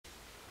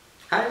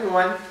Hi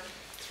everyone,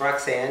 it's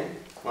Roxanne.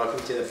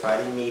 Welcome to the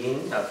Friday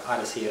meeting of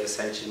Odyssey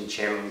Ascension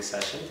channeling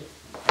session.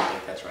 I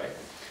think that's right.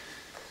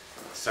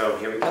 So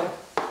here we go.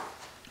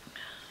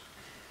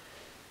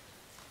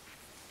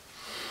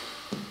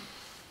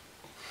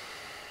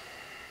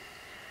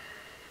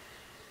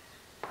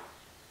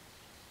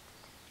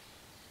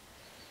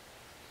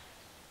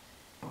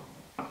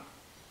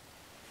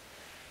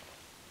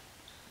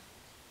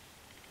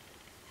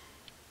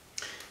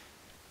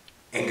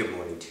 And good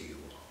morning to you all.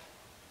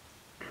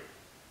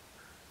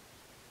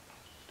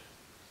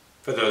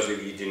 For those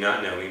of you who do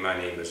not know me, my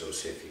name is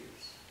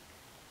Ocyphius.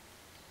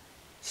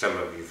 Some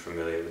of you are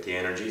familiar with the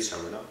energy,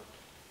 some are not.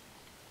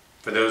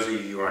 For those of you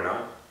who are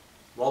not,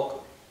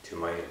 welcome to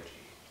my energy,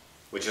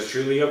 which is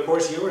truly, of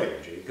course, your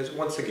energy, because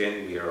once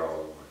again, we are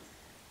all one.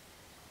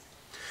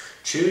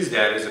 Choose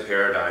that as a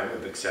paradigm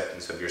of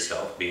acceptance of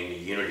yourself being a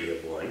unity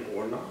of one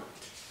or not.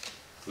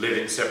 Live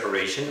in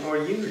separation or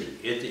unity.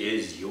 It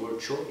is your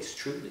choice,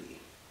 truly.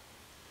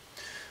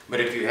 But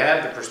if you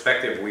have the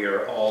perspective we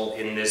are all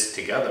in this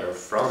together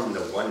from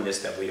the oneness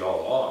that we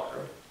all are,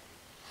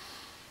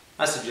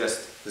 I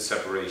suggest the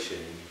separation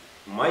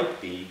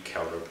might be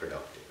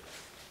counterproductive.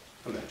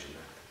 Imagine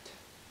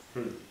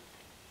that.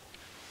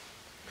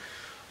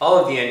 All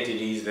of the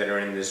entities that are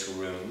in this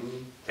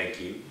room,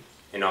 thank you.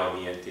 And all of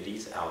the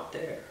entities out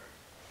there,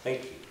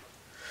 thank you.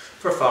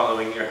 For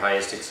following your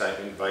highest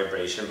excitement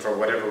vibration, for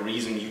whatever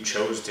reason you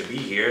chose to be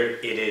here,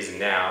 it is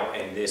now,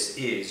 and this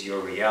is your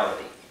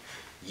reality.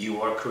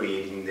 You are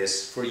creating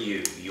this for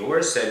you, your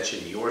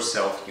ascension,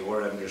 yourself,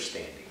 your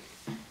understanding.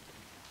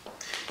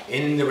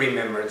 In the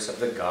remembrance of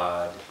the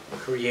God,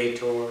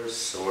 Creator,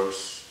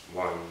 Source,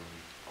 One,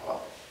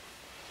 All.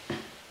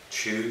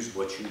 Choose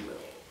what you will.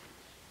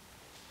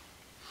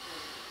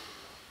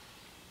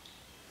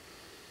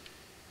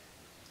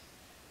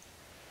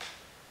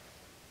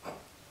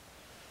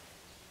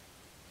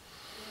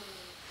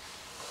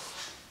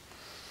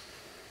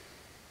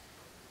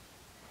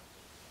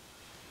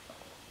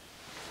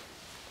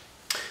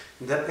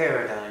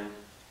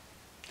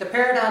 The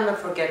paradigm of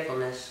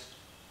forgetfulness,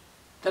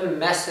 the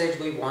message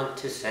we want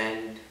to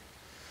send.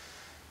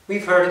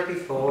 We've heard it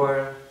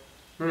before,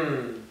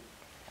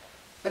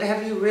 but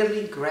have you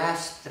really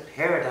grasped the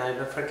paradigm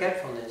of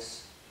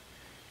forgetfulness?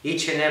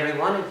 Each and every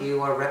one of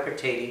you are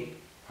repeating,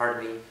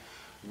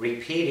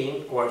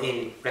 or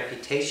in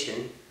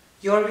reputation,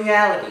 your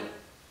reality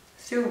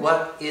through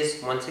what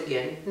is once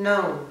again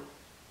known.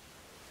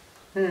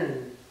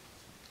 There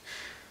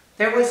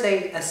was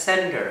a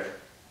ascender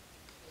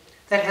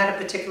that had a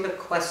particular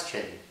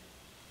question,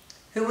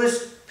 who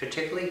was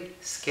particularly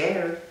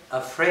scared,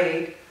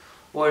 afraid,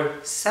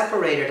 or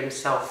separated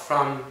himself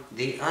from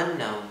the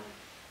unknown.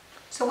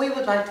 So we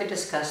would like to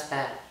discuss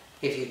that,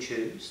 if you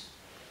choose.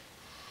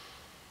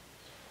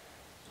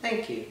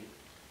 Thank you.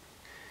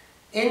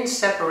 In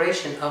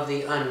separation of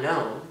the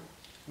unknown,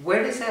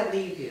 where does that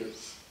leave you?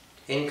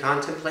 In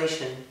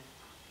contemplation,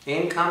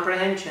 in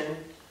comprehension,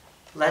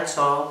 let's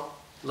all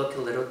look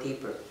a little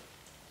deeper.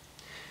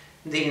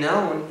 The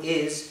known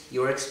is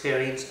your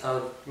experience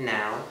of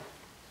now,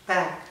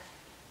 back.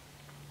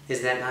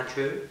 Is that not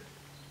true?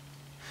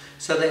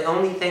 So the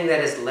only thing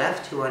that is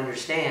left to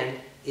understand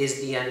is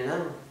the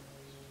unknown.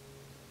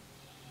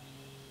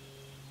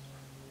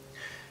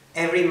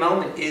 Every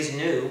moment is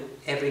new,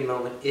 every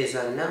moment is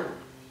unknown.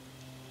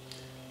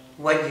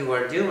 What you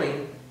are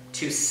doing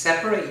to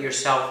separate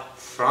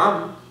yourself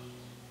from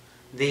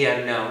the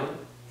unknown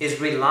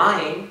is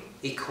relying,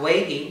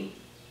 equating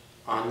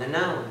on the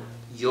known.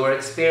 Your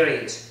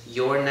experience,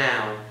 your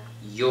now,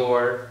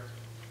 your,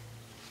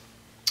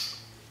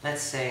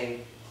 let's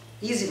say,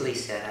 easily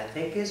said, I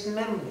think, is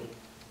memory.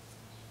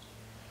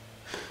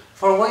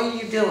 For what are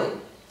you doing?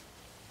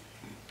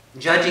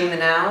 Judging the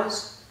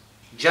nows?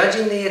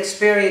 Judging the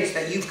experience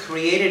that you've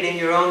created in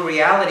your own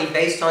reality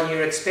based on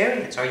your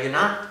experience, are you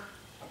not?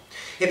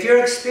 If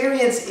your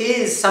experience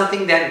is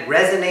something that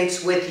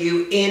resonates with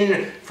you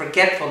in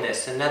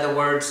forgetfulness, in other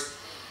words,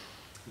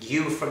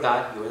 you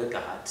forgot you're the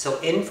God. So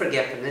in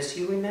forgetfulness,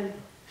 you remember.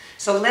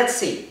 So let's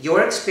see.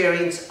 Your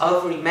experience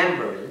of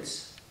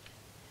remembrance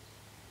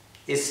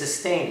is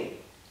sustaining.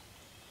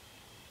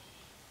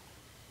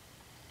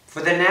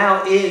 For the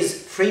now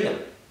is freedom.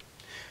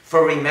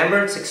 For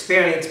remembrance,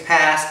 experience,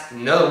 past,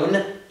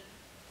 known,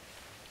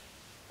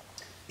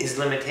 is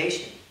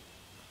limitation.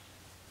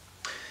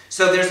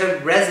 So there's a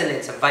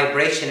resonance, a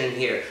vibration in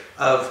here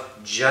of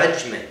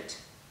judgment.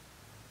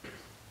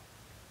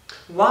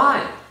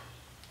 Why?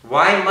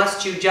 Why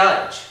must you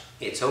judge?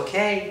 It's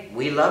okay.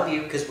 We love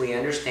you because we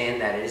understand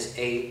that it is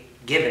a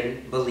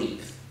given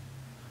belief.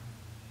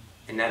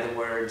 In other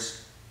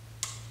words,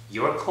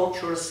 your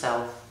cultural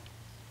self,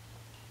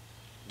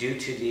 due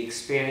to the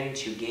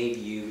experience you gave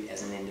you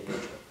as an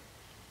individual.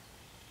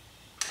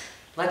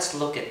 Let's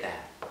look at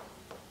that.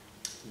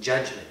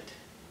 Judgment.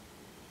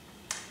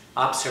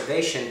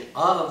 Observation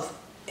of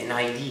an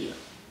idea,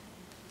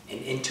 an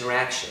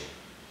interaction,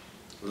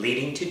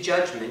 leading to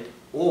judgment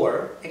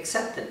or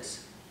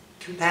acceptance.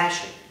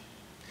 Compassion.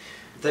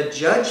 The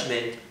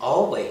judgment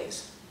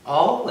always,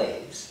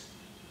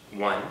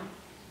 one,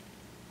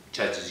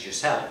 judges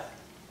yourself.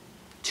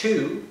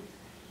 2,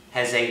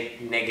 has a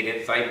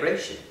negative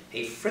vibration,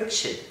 a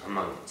friction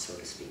among it, so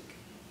to speak.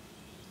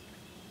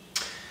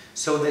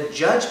 So the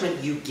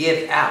judgment you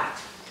give out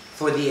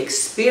for the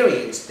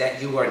experience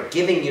that you are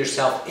giving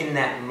yourself in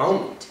that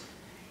moment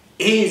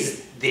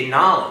is the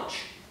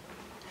knowledge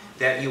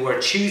that you are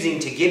choosing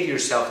to give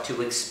yourself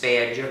to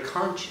expand your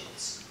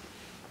conscience,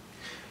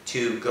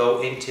 to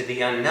go into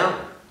the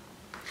unknown.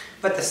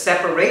 But the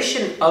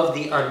separation of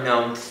the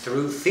unknown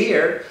through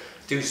fear,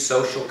 through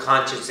social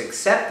conscious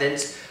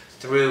acceptance,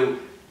 through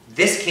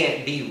this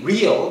can't be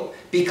real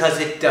because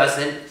it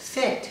doesn't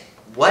fit.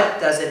 What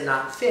does it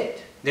not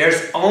fit?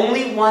 There's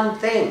only one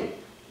thing.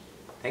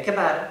 Think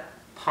about it.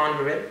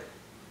 Ponder it.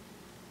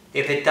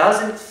 If it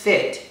doesn't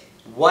fit,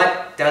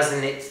 what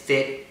doesn't it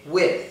fit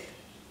with?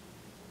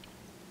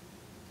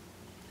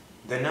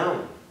 The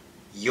known.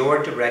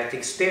 Your direct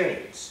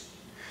experience.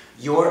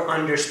 Your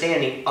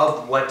understanding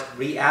of what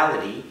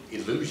reality,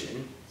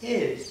 illusion,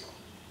 is.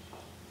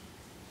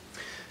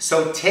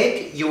 So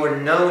take your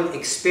known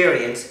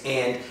experience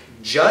and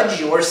judge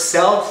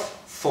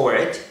yourself for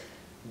it.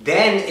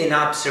 Then in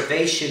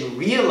observation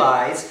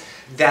realize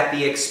that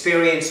the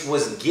experience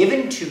was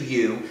given to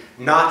you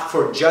not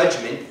for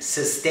judgment,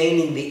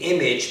 sustaining the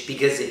image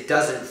because it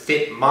doesn't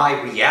fit my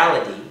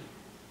reality.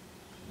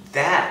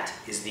 That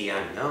is the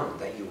unknown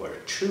that you are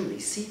truly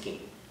seeking.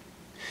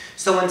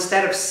 So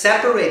instead of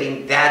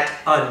separating that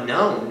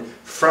unknown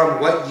from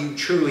what you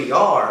truly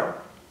are,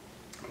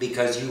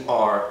 because you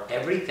are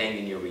everything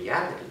in your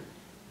reality,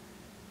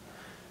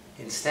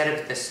 instead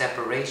of the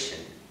separation,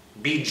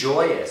 be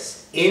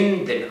joyous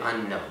in the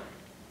unknown.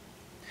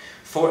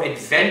 For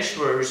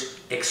adventurers,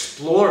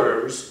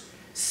 explorers,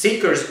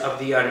 seekers of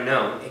the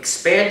unknown,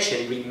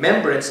 expansion,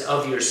 remembrance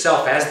of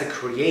yourself as the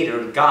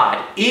Creator,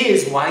 God,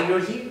 is why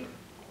you're here.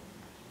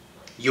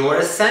 Your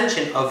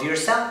ascension of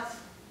yourself.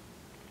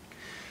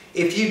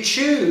 If you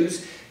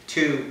choose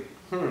to,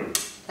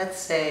 let's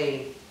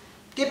say,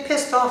 get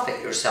pissed off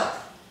at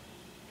yourself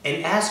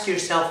and ask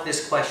yourself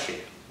this question: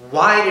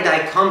 why did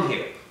I come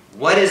here?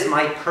 What is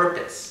my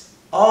purpose?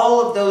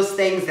 All of those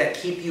things that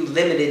keep you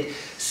limited,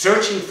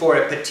 searching for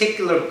a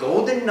particular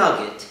golden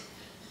nugget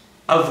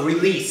of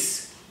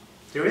release.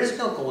 There is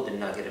no golden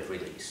nugget of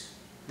release.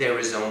 There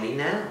is only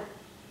now.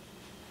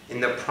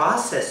 In the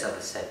process of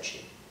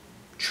ascension.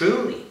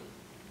 Truly.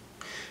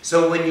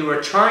 So when you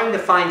are trying to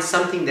find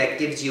something that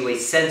gives you a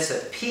sense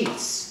of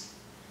peace,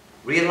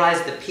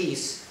 realize the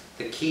peace,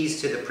 the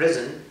keys to the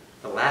prison,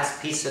 the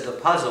last piece of the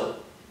puzzle,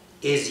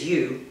 is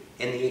you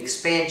and the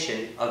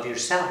expansion of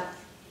yourself.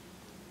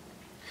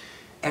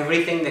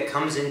 Everything that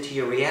comes into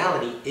your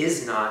reality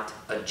is not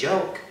a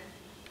joke.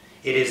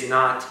 It is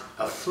not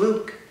a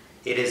fluke.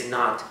 It is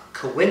not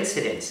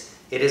coincidence.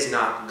 It is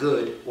not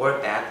good or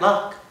bad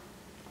luck.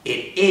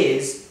 It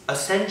is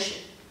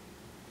ascension.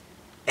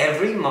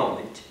 Every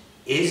moment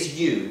is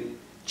you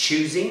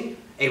choosing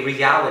a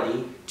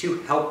reality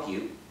to help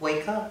you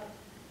wake up.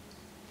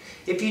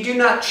 If you do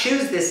not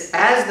choose this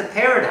as the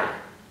paradigm,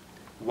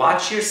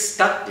 watch your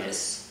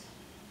stuckness,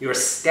 your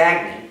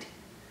stagnant,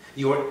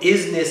 your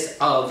isness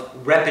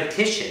of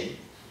repetition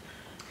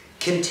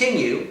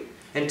continue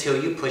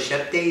until you push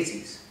up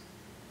daisies.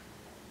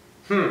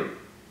 The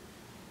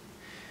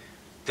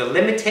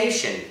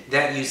limitation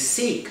that you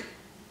seek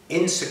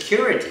in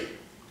security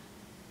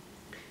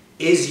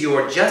is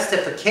your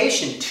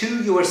justification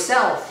to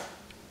yourself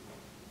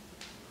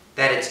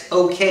that it's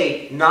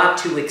okay not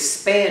to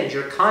expand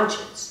your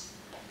conscience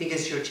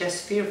because you're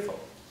just fearful.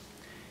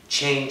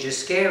 Change is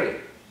scary.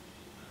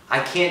 I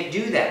can't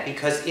do that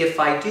because if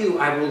I do,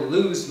 I will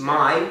lose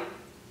my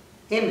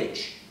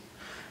image,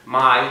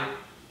 my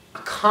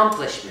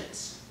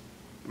accomplishments,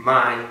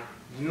 my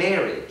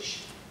marriage,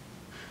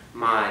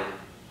 my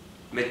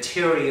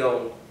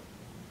material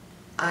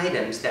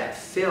items that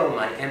fill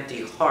my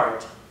empty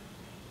heart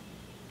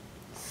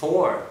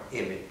for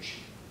image.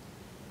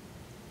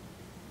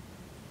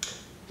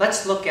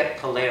 Let's look at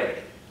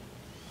polarity.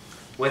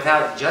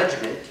 Without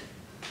judgment,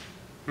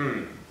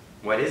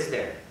 what is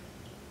there?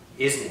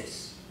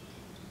 Isness.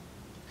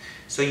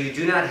 So you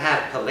do not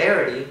have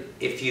polarity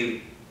if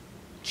you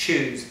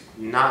choose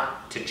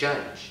not to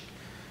judge.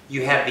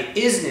 You have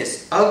the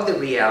isness of the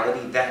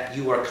reality that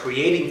you are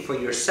creating for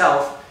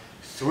yourself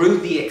through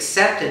the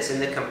acceptance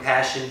and the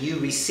compassion you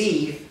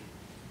receive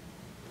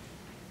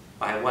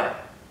by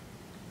what?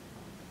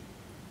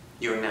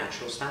 Your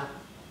natural self.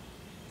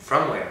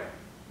 From where?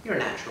 Your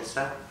natural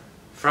self.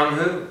 From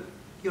who?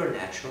 Your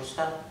natural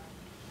self.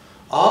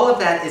 All of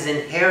that is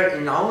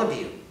inherent in all of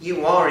you.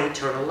 You are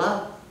eternal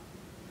love.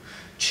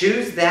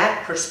 Choose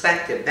that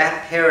perspective,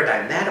 that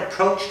paradigm, that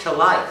approach to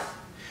life.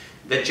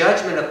 The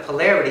judgment of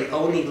polarity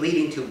only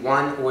leading to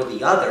one or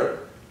the other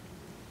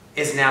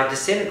is now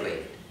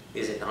disintegrated,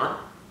 is it not?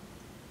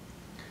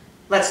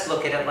 Let's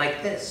look at it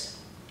like this.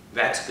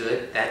 That's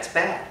good, that's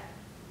bad.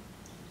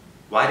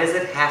 Why does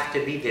it have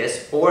to be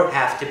this or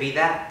have to be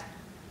that?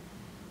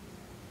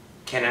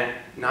 Can it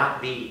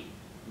not be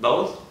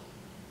both?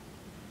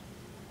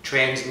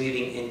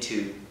 Transmuting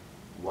into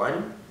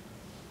one?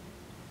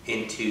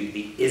 into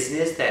the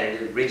isness that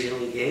it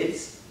originally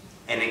is,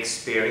 an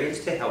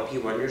experience to help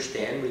you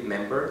understand,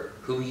 remember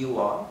who you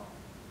are.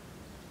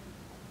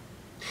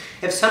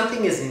 If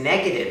something is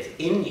negative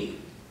in you,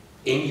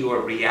 in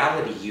your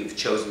reality you've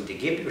chosen to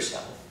give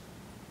yourself,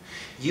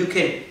 you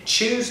can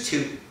choose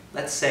to,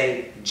 let's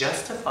say,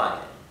 justify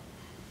it.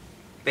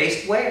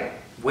 Based where?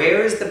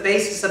 Where is the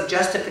basis of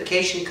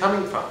justification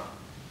coming from?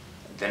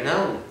 The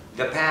known,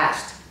 the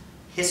past,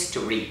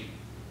 history.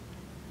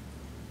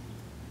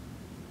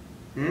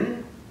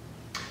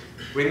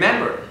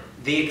 Remember,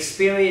 the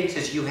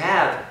experiences you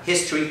have,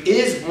 history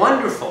is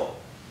wonderful.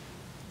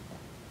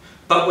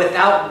 But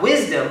without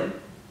wisdom,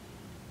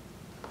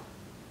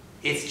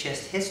 it's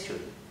just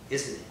history,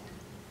 isn't it?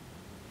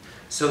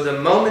 So the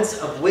moments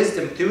of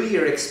wisdom through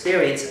your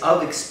experience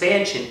of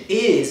expansion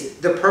is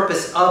the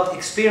purpose of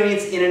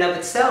experience in and of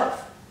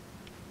itself.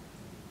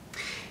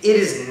 It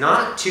is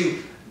not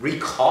to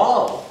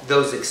recall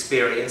those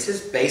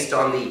experiences based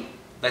on the,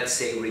 let's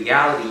say,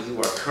 reality you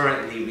are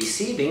currently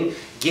receiving,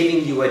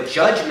 giving you a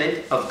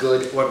judgment of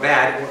good or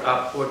bad, or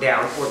up or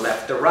down, or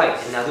left or right.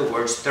 In other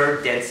words,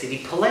 third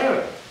density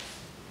polarity.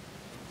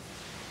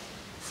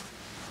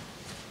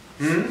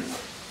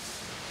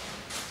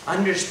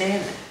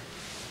 Understand that.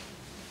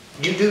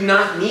 You do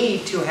not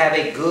need to have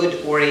a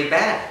good or a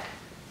bad.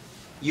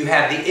 You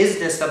have the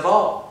isness of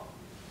all.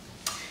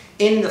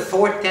 In the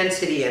fourth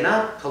density and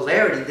up,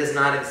 polarity does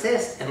not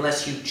exist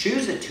unless you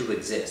choose it to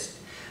exist.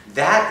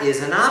 That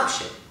is an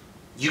option.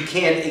 You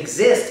can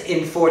exist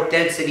in fourth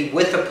density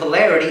with a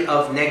polarity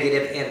of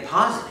negative and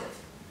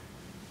positive.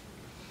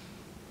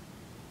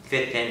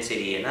 Fifth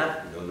density and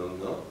up,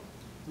 no.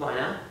 Why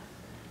not?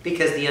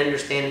 Because the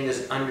understanding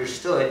is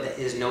understood that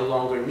is no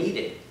longer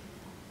needed.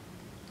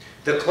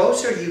 The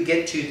closer you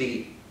get to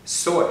the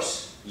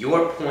source,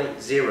 your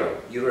point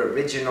zero, your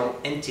original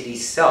entity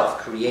self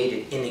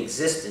created in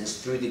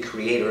existence through the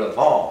creator of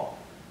all,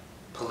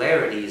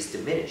 polarity is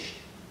diminished.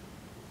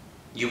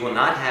 You will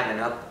not have an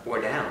up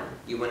or down.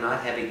 You will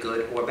not have a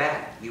good or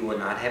bad. You will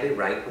not have a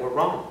right or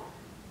wrong.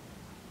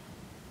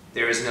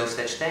 There is no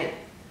such thing.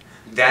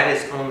 That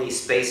is only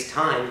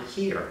space-time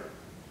here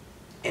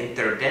in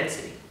third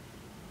density.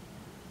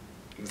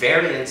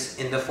 Variance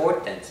in the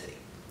fourth density.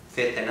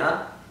 Fifth and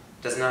up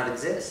does not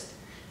exist.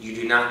 You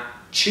do not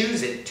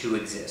choose it to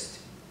exist.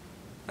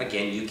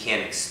 Again, you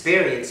can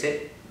experience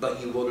it,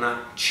 but you will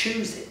not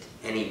choose it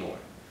anymore.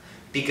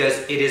 Because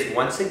it is,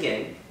 once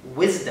again,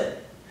 wisdom.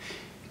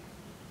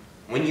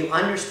 When you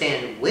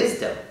understand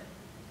wisdom,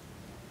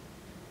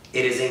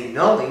 it is a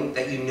knowing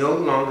that you no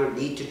longer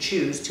need to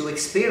choose to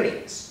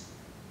experience.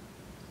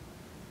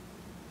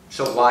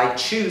 So why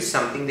choose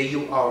something that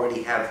you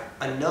already have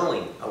a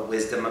knowing, a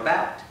wisdom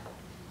about?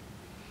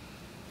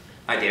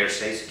 I dare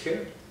say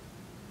security.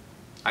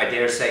 I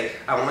dare say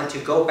I want to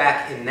go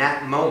back in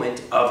that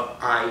moment of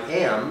I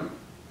am,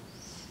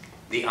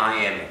 the I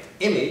am of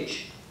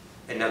image.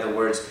 In other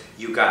words,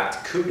 you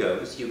got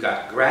kudos, you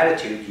got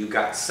gratitude, you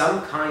got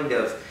some kind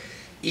of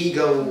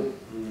ego,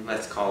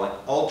 let's call it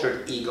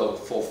altered ego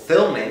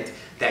fulfillment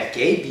that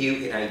gave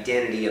you an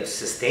identity of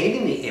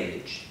sustaining the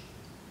image.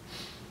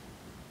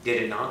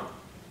 Did it not?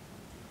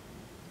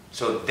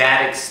 So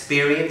that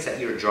experience that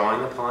you're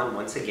drawing upon,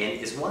 once again,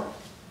 is what?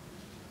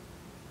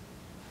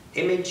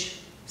 Image,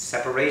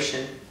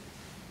 separation,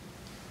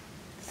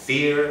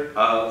 fear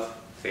of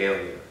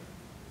failure.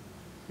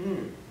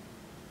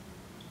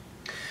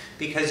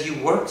 Because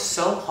you worked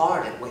so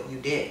hard at what you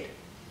did.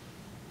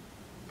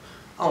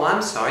 Oh,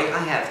 I'm sorry, I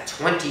have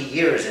 20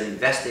 years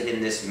invested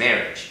in this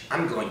marriage.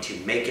 I'm going to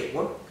make it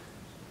work.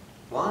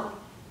 What?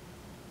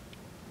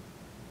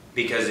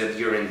 Because of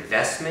your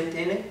investment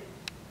in it?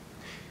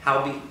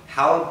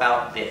 How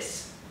about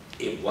this?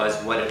 It was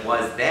what it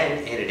was then,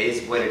 and it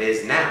is what it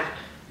is now.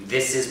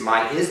 This is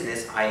my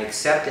isness. I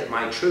accept it,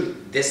 my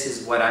truth. This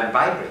is what I'm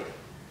vibrating.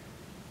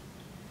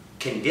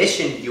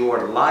 Condition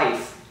your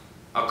life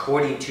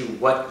according to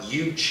what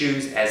you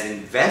choose as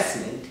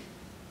investment,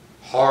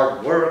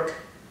 hard work,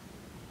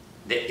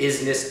 the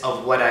isness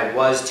of what I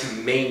was to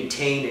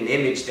maintain an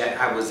image that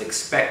I was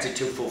expected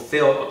to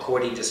fulfill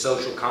according to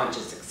social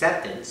conscious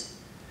acceptance.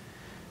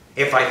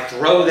 If I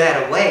throw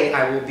that away,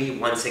 I will be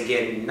once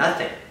again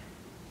nothing.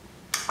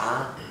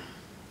 I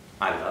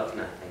love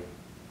nothing.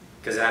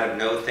 Because out of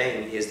no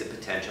thing is the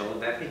potential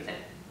of everything.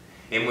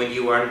 And when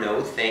you are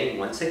no thing,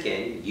 once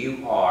again,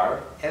 you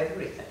are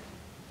everything.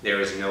 There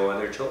is no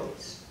other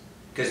choice.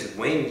 Because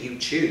when you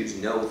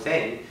choose no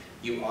thing,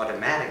 you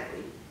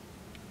automatically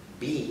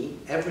be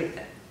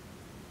everything.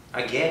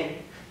 Again,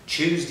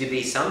 choose to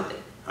be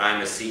something.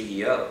 I'm a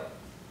CEO.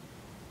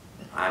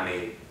 I'm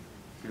a,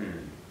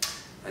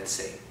 let's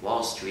say,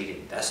 Wall Street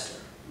investor.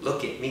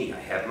 Look at me. I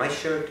have my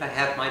shirt, I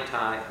have my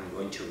tie. I'm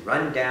going to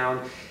run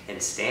down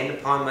and stand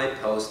upon my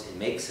post and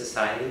make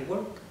society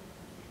work.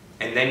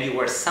 And then you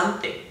are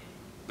something,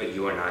 but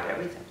you are not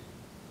everything.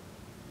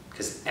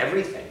 Because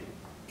everything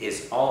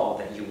is all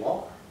that you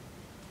are.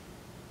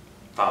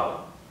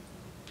 Follow?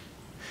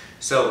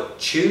 So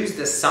choose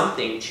the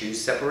something, choose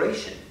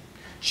separation.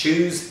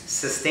 Choose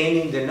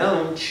sustaining the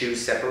known,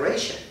 choose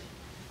separation.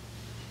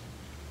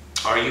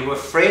 Are you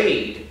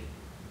afraid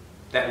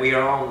that we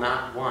are all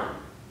not one?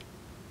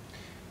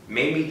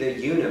 Maybe the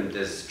unum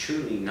does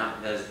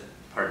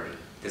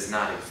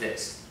not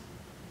exist.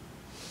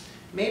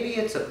 Maybe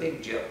it's a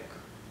big joke.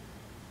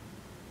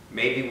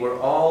 Maybe we're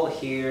all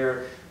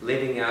here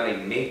living out a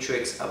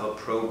matrix of a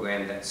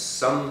program that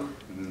some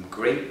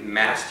great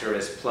master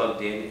has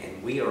plugged in,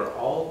 and we are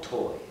all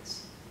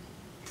toys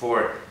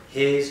for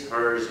his,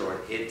 hers, or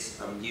its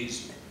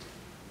amusement.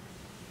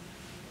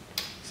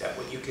 Is that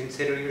what you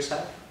consider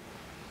yourself?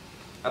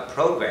 A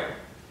program.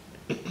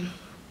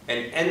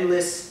 An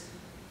endless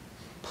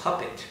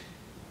puppet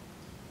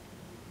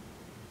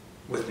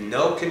with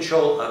no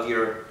control of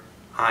your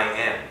I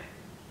am.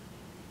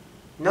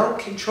 No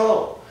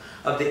control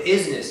of the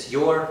isness,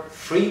 your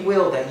free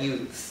will that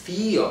you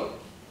feel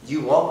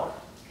you are,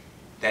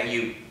 that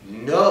you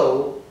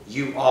know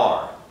you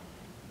are.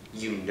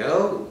 You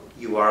know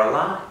you are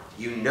alive.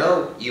 You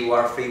know you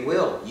are free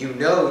will. You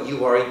know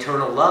you are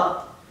eternal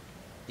love.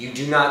 You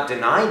do not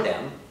deny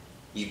them.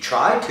 You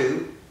try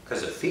to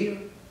because of fear.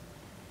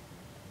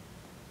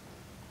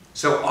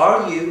 So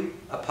are you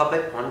a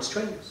puppet on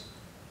strings?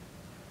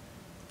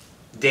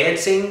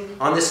 Dancing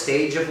on the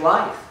stage of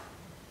life?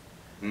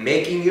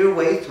 Making your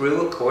way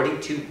through according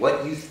to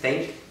what you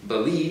think,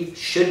 believe,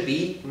 should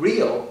be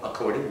real,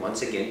 according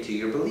once again to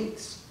your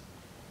beliefs?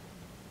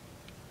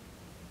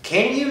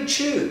 Can you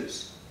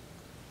choose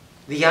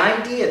the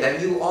idea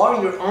that you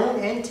are your own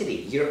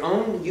entity, your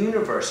own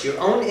universe, your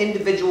own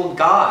individual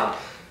God,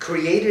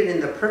 created in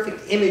the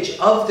perfect image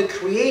of the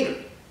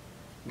Creator?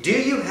 Do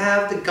you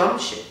have the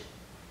gumption?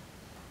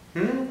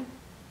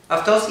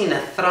 Αυτός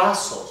είναι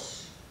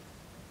thrasos,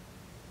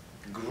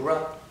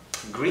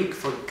 Greek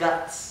for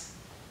guts.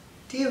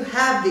 Do you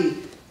have the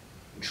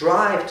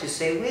drive to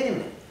say, wait a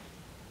minute,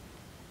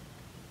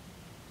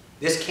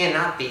 this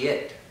cannot be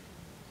it.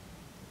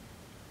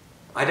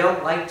 I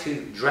don't like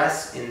to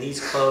dress in these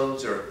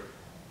clothes or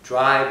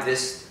drive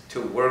this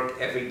to work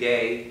every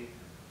day.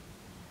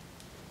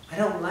 I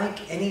don't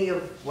like any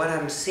of what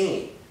I'm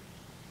seeing.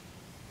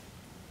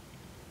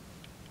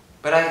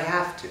 But I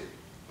have to,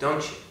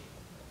 don't you?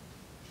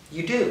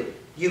 You do.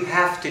 You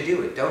have to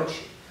do it, don't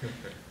you?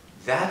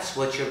 That's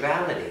what you're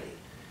validating.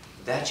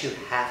 That you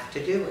have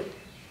to do it.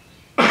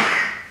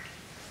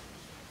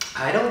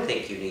 I don't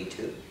think you need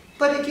to.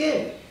 But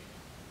again,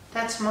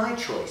 that's my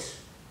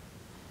choice.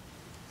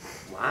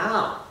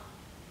 Wow.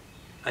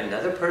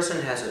 Another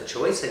person has a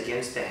choice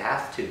against the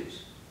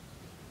have-tos.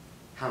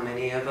 How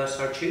many of us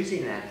are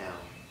choosing that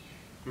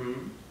now?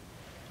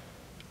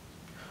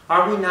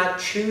 Are we not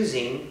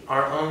choosing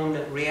our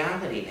own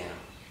reality now?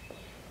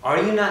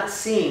 Are you not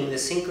seeing the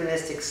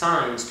synchronistic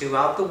signs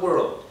throughout the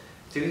world,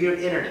 through your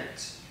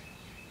internets?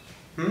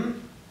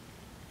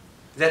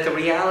 That the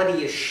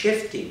reality is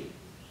shifting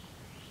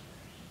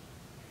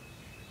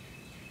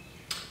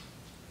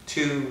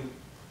to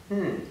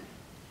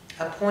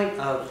a point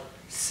of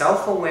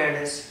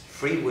self-awareness,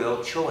 free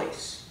will,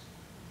 choice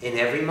in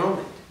every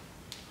moment.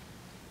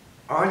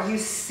 Are you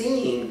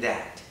seeing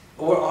that?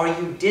 Or are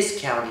you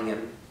discounting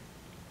him?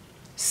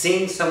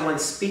 Seeing someone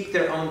speak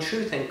their own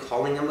truth and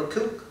calling them a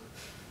kook?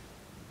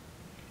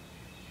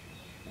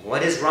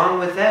 What is wrong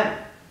with them?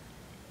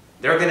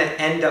 They're going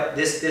to end up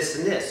this, this,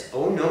 and this.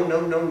 Oh, no, no,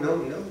 no, no,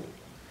 no.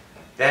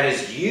 That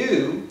is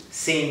you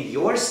seeing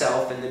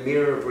yourself in the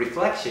mirror of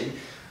reflection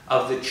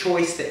of the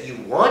choice that you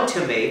want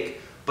to make,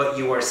 but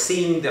you are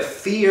seeing the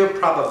fear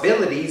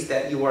probabilities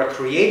that you are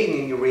creating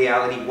in your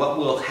reality, what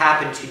will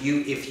happen to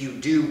you if you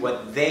do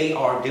what they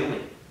are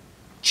doing,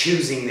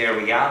 choosing their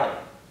reality.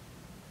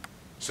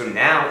 So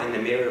now in the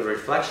mirror of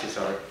reflection,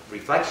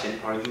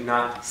 are you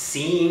not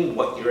seeing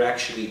what you're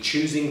actually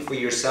choosing for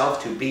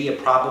yourself to be a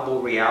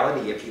probable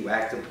reality if you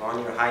act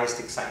upon your highest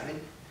excitement?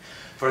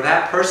 For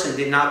that person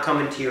did not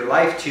come into your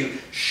life to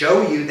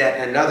show you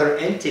that another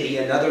entity,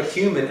 another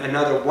human,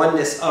 another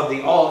oneness of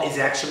the all is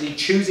actually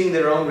choosing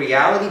their own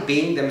reality,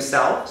 being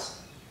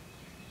themselves.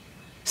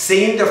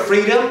 Seeing the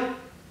freedom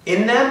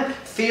in them,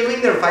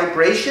 feeling their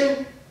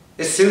vibration.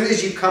 As soon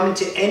as you come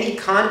into any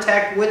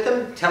contact with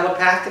them,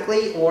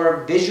 telepathically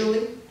or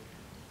visually,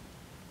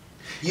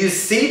 you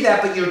see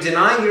that, but you're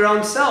denying your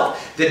own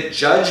self. The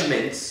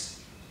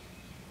judgments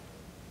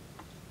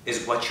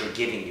is what you're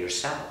giving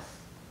yourself.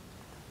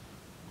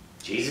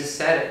 Jesus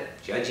said it,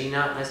 judge ye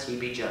not lest ye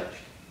be judged.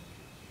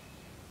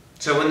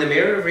 So in the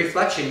mirror of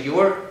reflection,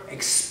 you're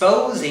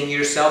exposing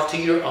yourself to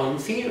your own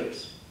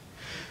fears,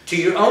 to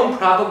your own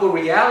probable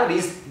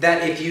realities,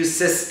 that if you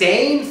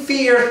sustain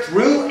fear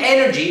through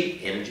energy,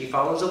 energy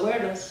follows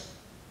awareness,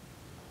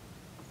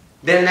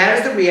 then that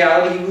is the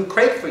reality you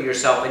create for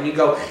yourself, and you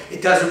go,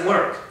 it doesn't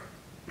work.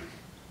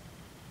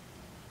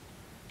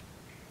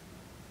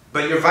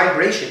 But your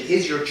vibration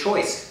is your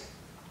choice.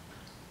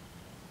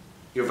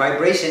 Your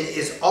vibration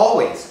is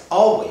always,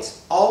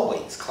 always,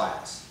 always,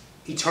 class,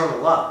 eternal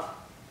love.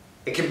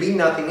 It can be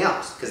nothing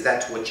else, because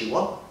that's what you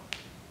are.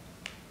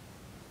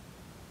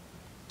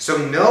 So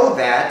know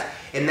that,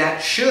 and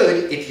that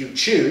should, if you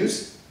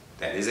choose,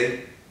 that is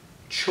a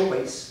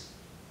choice,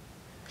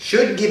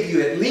 should give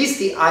you at least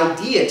the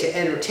idea to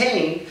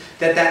entertain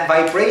that that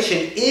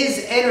vibration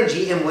is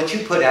energy, and what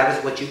you put out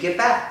is what you get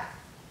back.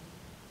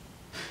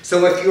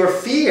 So if your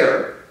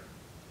fear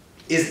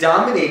is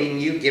dominating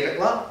you, give it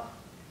love.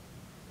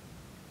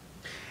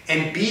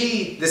 And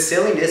be the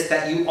silliness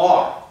that you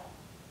are,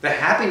 the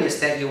happiness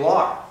that you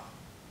are.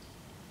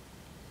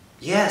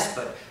 Yes,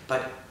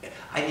 but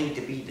I need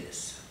to be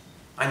this.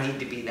 I need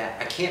to be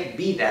that. I can't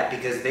be that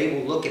because they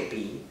will look at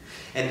me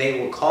and they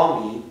will call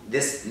me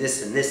this, and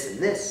this, and this, and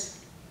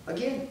this.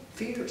 Again,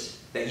 fears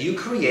that you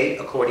create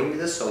according to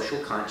the social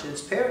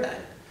conscience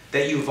paradigm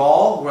that you've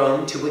all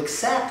grown to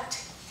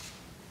accept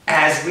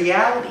as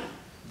reality,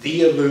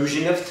 the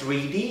illusion of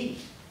 3D.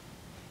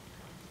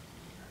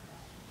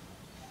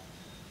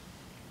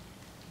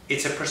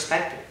 It's a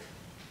perspective.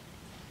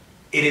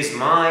 It is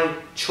my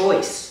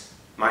choice,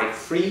 my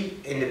free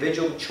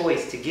individual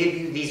choice to give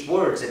you these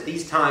words at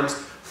these times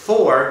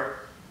for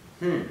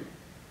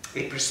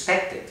a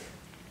perspective.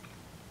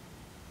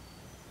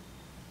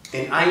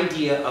 An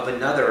idea of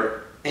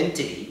another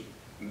entity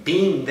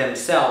being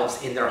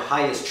themselves in their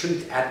highest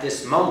truth at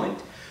this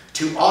moment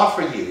to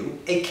offer you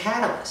a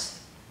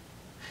catalyst.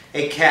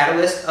 A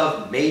catalyst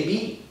of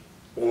maybe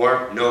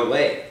or no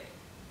way.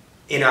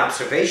 In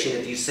observation,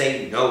 if you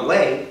say no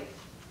way,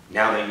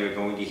 now that you're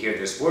going to hear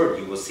this word,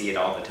 you will see it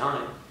all the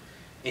time.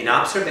 In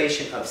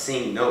observation of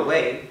seeing no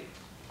way,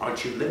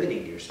 aren't you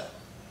limiting yourself?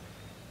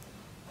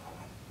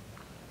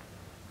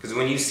 Because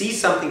when you see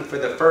something for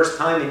the first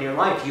time in your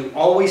life, you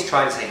always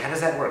try to say, how does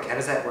that work? How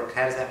does that work?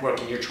 How does that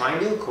work? And you're trying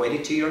to equate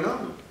it to your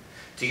known,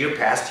 to your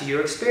past, to your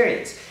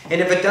experience.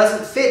 And if it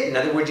doesn't fit, in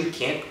other words, you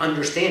can't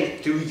understand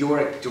it through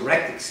your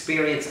direct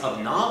experience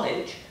of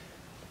knowledge,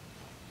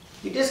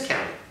 you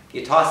discount it.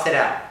 You toss it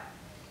out.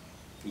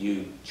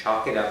 You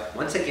chalk it up,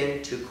 once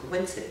again, to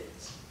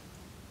coincidence.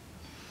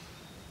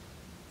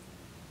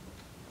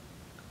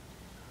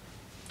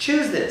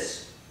 Choose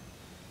this.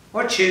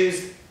 Or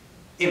choose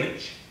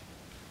image.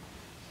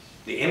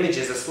 The image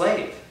is a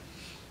slave.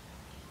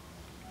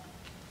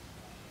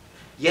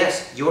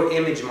 Yes, your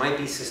image might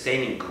be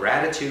sustaining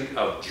gratitude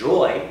of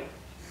joy,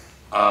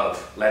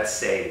 of, let's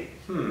say,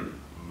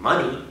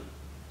 money.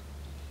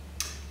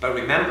 But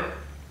remember,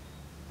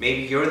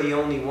 maybe you're the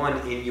only one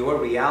in your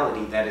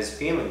reality that is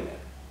feeling that.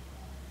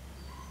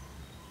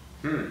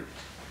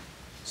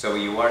 So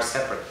you are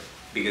separate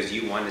because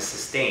you want to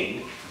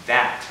sustain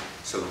that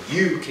so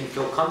you can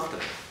feel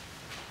comfortable.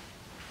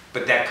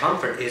 But that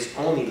comfort is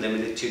only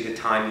limited to the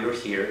time you're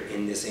here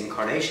in this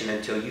incarnation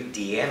until you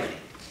de-emanate.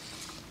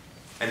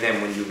 And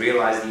then when you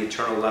realize the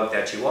eternal love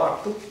that you are,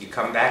 you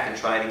come back and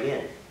try it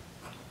again.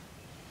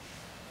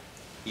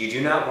 You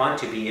do not want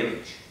to be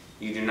image.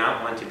 You do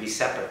not want to be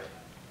separate.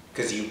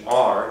 Because you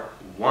are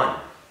one.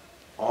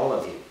 All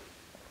of you.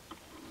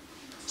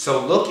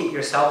 So look at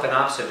yourself in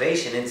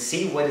observation and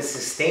see what is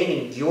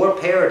sustaining your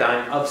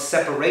paradigm of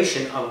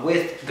separation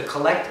with the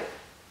collective.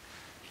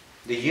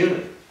 The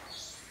unity.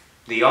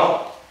 The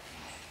all.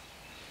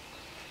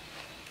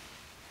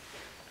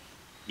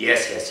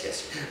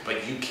 Yes.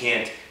 But you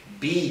can't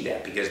be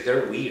that because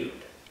they're weird.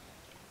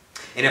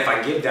 And if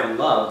I give them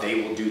love,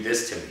 they will do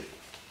this to me.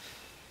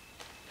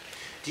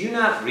 Do you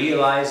not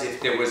realize if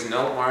there was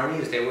no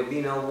armies, there would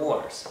be no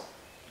wars?